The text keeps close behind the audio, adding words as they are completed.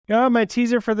My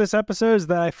teaser for this episode is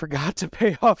that I forgot to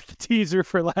pay off the teaser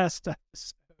for last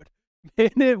episode.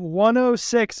 Minute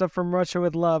 106 of From Russia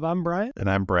with Love. I'm Brian. And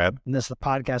I'm Brad. And this is the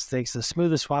podcast that takes the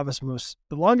smoothest, suavest,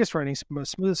 the longest running,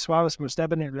 most smoothest, suavest, most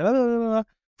debonair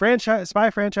spy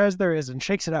franchise there is and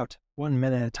shakes it out 1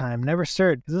 minute at a time. Never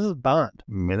stirred, because this is Bond.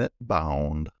 Minute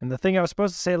bound. And the thing I was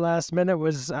supposed to say last minute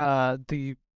was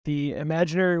the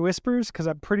imaginary whispers, because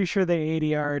I'm pretty sure they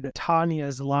ADR'd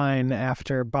Tanya's line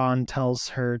after Bond tells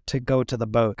her to go to the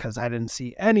boat, because I didn't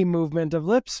see any movement of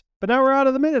lips. But now we're out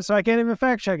of the minute, so I can't even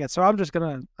fact check it. So I'm just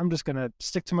gonna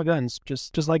stick to my guns,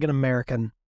 just like an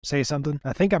American. Say something.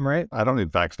 I think I'm right. I don't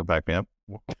need facts to back me up.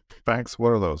 Facts? What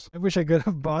are those? I wish I could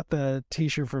have bought the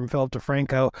t-shirt from Philip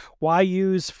DeFranco. Why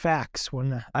use facts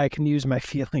when I can use my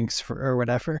feelings or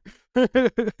whatever?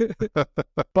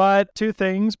 But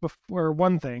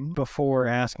one thing before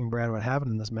asking Brad what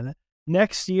happened in this minute.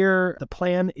 Next year, the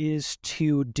plan is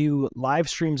to do live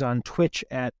streams on Twitch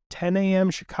at 10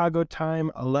 a.m. Chicago time,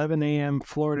 11 a.m.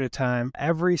 Florida time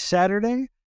every Saturday.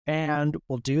 And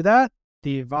we'll do that.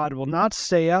 The VOD will not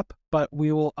stay up, but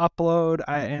we will upload,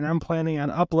 and I'm planning on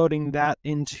uploading that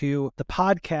into the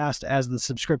podcast as the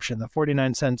subscription, the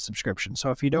 49-cent subscription.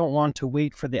 So if you don't want to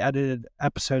wait for the edited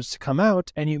episodes to come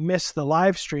out and you miss the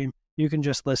live stream, you can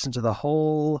just listen to the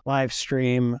whole live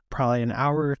stream, probably an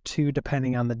hour or two,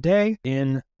 depending on the day,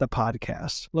 in the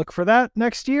podcast. Look for that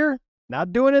next year.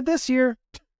 Not doing it this year.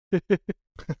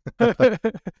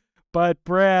 But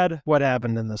Brad, what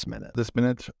happened in this minute? This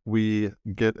minute, we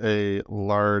get a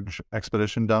large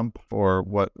expedition dump for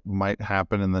what might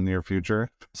happen in the near future.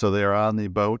 So they are on the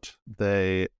boat.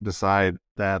 They decide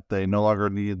that they no longer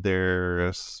need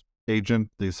their agent,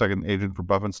 the second agent for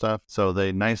Buff and stuff. So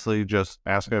they nicely just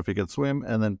ask him if he can swim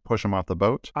and then push him off the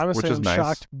boat. Honestly, which is I'm nice.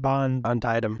 Shocked Bond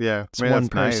untied him. Yeah. It's one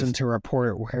person to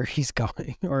report where he's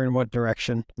going or in what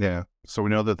direction. Yeah. So we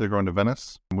know that they're going to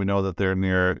Venice. We know that they're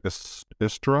near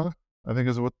Istra, I think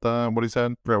is what he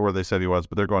said. I forgot where they said he was,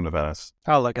 but they're going to Venice.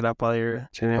 I'll look it up while you're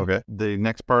tuning in. Okay. The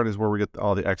next part is where we get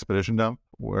all the expedition dump,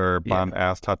 where Bond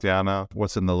asks Tatiana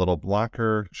what's in the little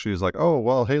locker. She's like, oh,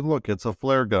 well, hey, look, it's a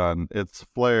flare gun. It's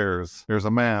flares. There's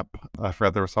a map. I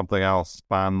forgot there was something else.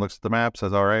 Bond looks at the map,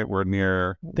 says, all right, we're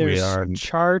near... There's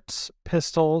charts,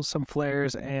 pistols, some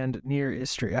flares, and near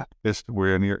Istria.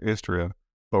 We're near Istria.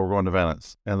 But we're going to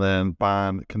Venice. And then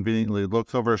Bond conveniently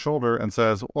looks over his shoulder and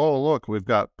says, oh, look, we've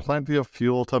got plenty of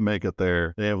fuel to make it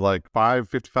there. They have like 5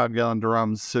 55-gallon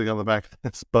drums sitting on the back of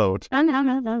this boat. I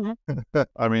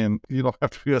mean, you don't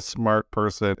have to be a smart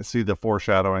person to see the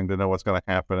foreshadowing to know what's going to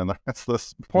happen in the rest of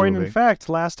this Point movie. in fact,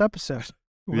 last episode,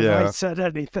 when I said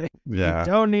anything. Yeah.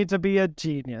 You don't need to be a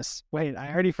genius. Wait,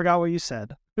 I already forgot what you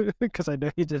said. Because I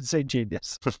know you did say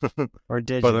genius. Or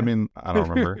did but you? I mean, I don't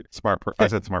remember. I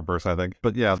said smart person, I think.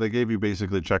 But yeah, they gave you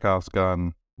basically Chekhov's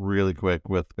gun really quick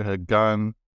with a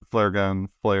gun,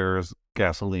 flares,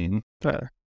 gasoline.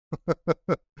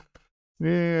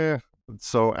 Yeah.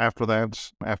 So after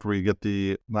that, after we get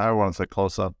I don't want to say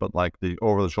close up, but like the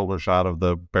over the shoulder shot of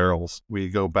the barrels, we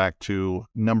go back to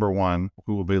number one,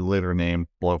 who will be later named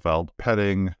Blofeld,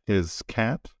 petting his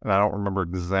cat. And I don't remember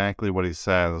exactly what he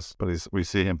says, but we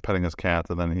see him petting his cat,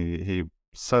 and then he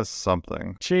says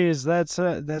something. Jeez,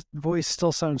 that voice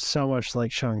still sounds so much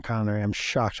like Sean Connery. I'm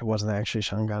shocked it wasn't actually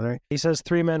Sean Connery. He says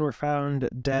 3 men were found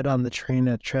dead on the train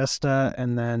at Trieste,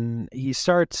 and then he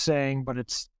starts saying, but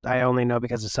I only know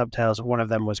because of subtitles, one of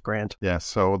them was Grant. Yeah,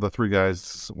 so the 3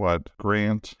 guys,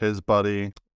 Grant, his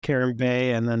buddy, Karen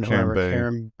Bay, and then whoever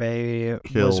Karen Bay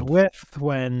was with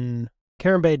when...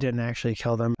 Karen Bay didn't actually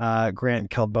kill them. Grant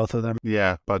killed both of them.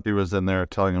 Yeah, but he was in there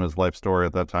telling him his life story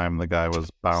at that time. The guy was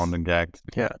bound and gagged.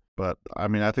 Yeah. But, I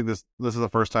mean, I think this is the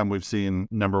first time we've seen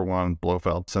number one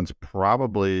Blofeld since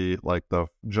probably, like,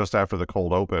 just after the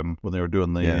cold open when they were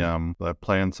doing the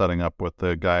plan setting up with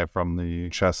the guy from the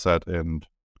chess set and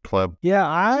Club. Yeah,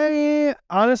 I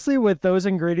honestly, with those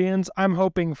ingredients, I'm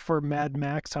hoping for Mad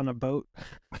Max on a boat.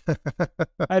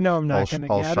 I know I'm not going to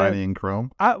get all shiny and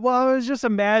chrome. I was just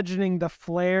imagining the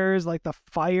flares, like the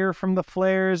fire from the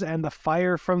flares and the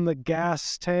fire from the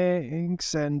gas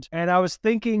tanks, and I was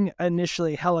thinking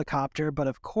initially helicopter, but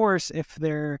of course, if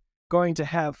they're going to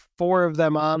have 4 of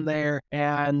them on there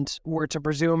and we're to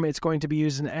presume it's going to be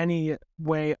used in any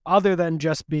way other than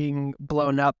just being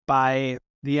blown up by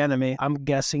the enemy, I'm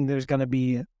guessing there's going to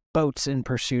be boats in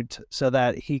pursuit so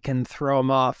that he can throw them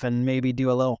off and maybe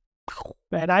do a little...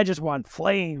 And I just want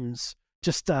flames.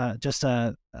 Just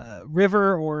a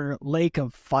river or lake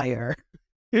of fire.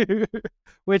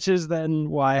 Which is then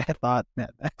why I thought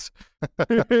Mad Max.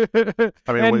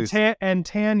 I mean, and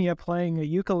Tanya playing a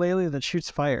ukulele that shoots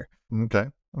fire. Okay.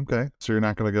 Okay. So you're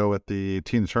not going to go with the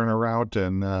Tina Turner route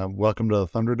and Welcome to the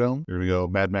Thunderdome? You're going to go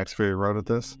Mad Max Fury Road at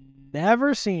this?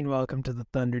 Never seen Welcome to the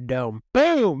Thunderdome.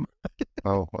 Boom!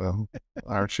 Oh, well,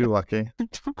 aren't you lucky?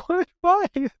 What? Why?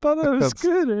 I thought that was That's-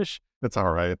 goodish. It's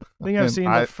all right. I think I've And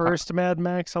seen the first Mad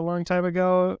Max a long time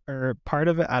ago, or part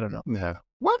of it. I don't know. Yeah.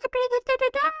 Welcome to the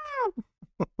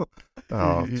Thunderdome!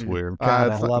 Oh, it's weird. God, I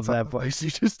It's- love it's- that voice you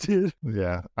just did.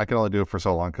 Yeah. I can only do it for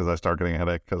so long because I start getting a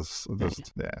headache because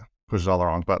just, pushes all the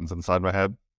wrong buttons inside my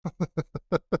head.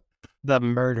 The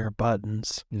murder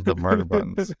buttons. The murder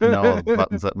buttons. No, the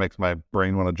buttons that makes my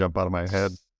brain want to jump out of my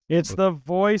head. It's the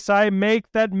voice I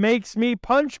make that makes me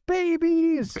punch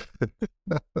babies.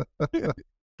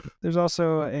 There's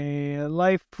also a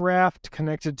life raft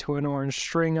connected to an orange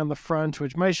string on the front,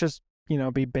 which might just,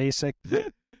 be basic.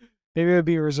 Maybe it would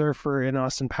be reserved for an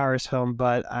Austin Powers film,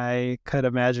 but I could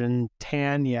imagine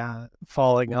Tanya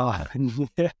falling off and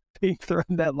being thrown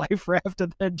in that life raft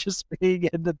and then just being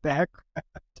in the background.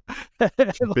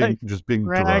 Just being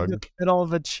dragged in drugged. the middle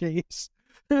of a chase.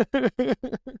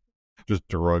 Just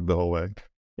drugged the whole way.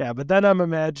 Yeah, but then I'm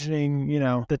imagining,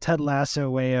 the Ted Lasso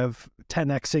way of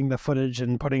 10xing the footage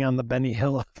and putting on the Benny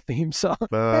Hill theme song.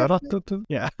 Yeah.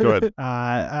 Go ahead.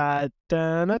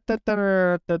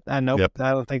 Nope, Yep.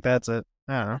 I don't think that's it.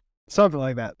 I don't know. Something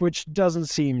like that, which doesn't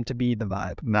seem to be the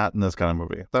vibe. Not in this kind of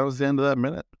movie. That was the end of that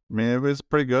minute. I mean, it was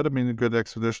pretty good. I mean, a good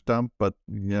exposition dump, but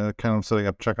kind of setting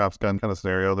up Chekhov's gun kind of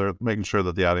scenario. They're making sure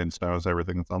that the audience knows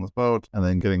everything that's on this boat, and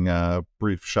then getting a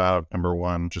brief shot of number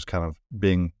one, just kind of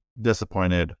being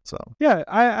disappointed. So Yeah,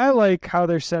 I like how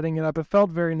they're setting it up. It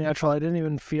felt very natural. I didn't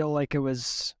even feel like it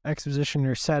was exposition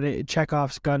or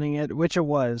Chekhov's gunning it, which it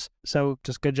was. So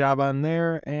just good job on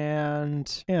there.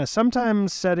 And yeah,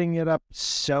 sometimes setting it up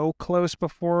so close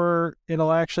before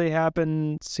it'll actually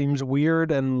happen seems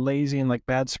weird and lazy and like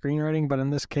bad screenwriting. But in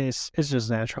this case, it's just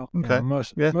natural. Okay.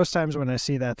 Most times when I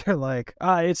see that, they're like,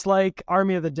 it's like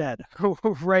Army of the Dead,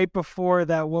 right before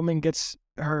that woman gets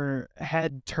her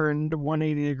head turned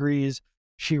 180 degrees,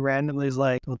 she randomly is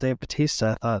like, well, Dave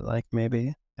Bautista, I thought like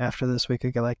maybe after this we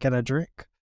could get a drink.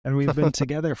 And we've been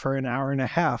together for an hour and a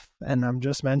half, and I'm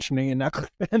just mentioning it now.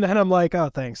 And then I'm like, oh,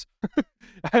 thanks.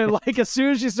 As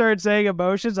soon as she started saying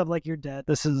emotions, I'm like, you're dead.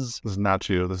 This is not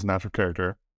you. This is not your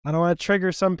character. I don't want to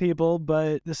trigger some people,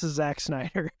 but this is Zack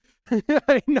Snyder.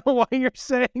 I know why you're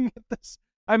saying this.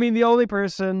 I mean, the only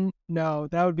person, no,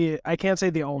 that would be, I can't say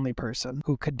the only person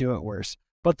who could do it worse,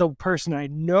 but the person I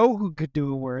know who could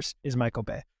do it worse is Michael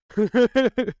Bay.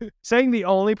 Saying the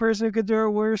only person who could do it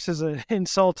worse is an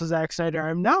insult to Zack Snyder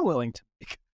I'm not willing to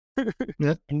make.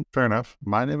 Yeah, fair enough.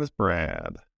 My name is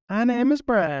Brad. My name is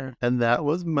Brad. And that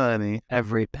was money.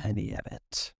 Every penny of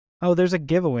it. Oh, there's a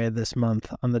giveaway this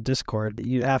month on the Discord.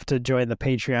 You have to join the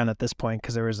Patreon at this point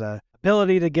because there was a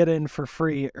ability to get in for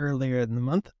free earlier in the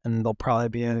month, and there'll probably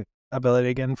be an ability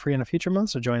to get in free in a future month,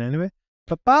 so join anyway.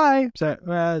 But bye.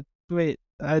 So, wait,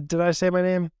 did I say my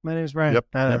name? My name's Brian. Yep.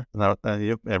 I don't know.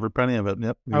 Yep. Every penny of it.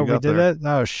 Yep. Oh, we did it?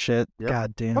 Oh, shit. Yep.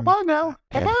 God damn. Bye-bye now.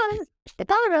 Bye-bye.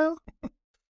 Bye-bye now.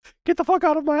 Get the fuck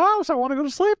out of my house. I want to go to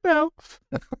sleep now.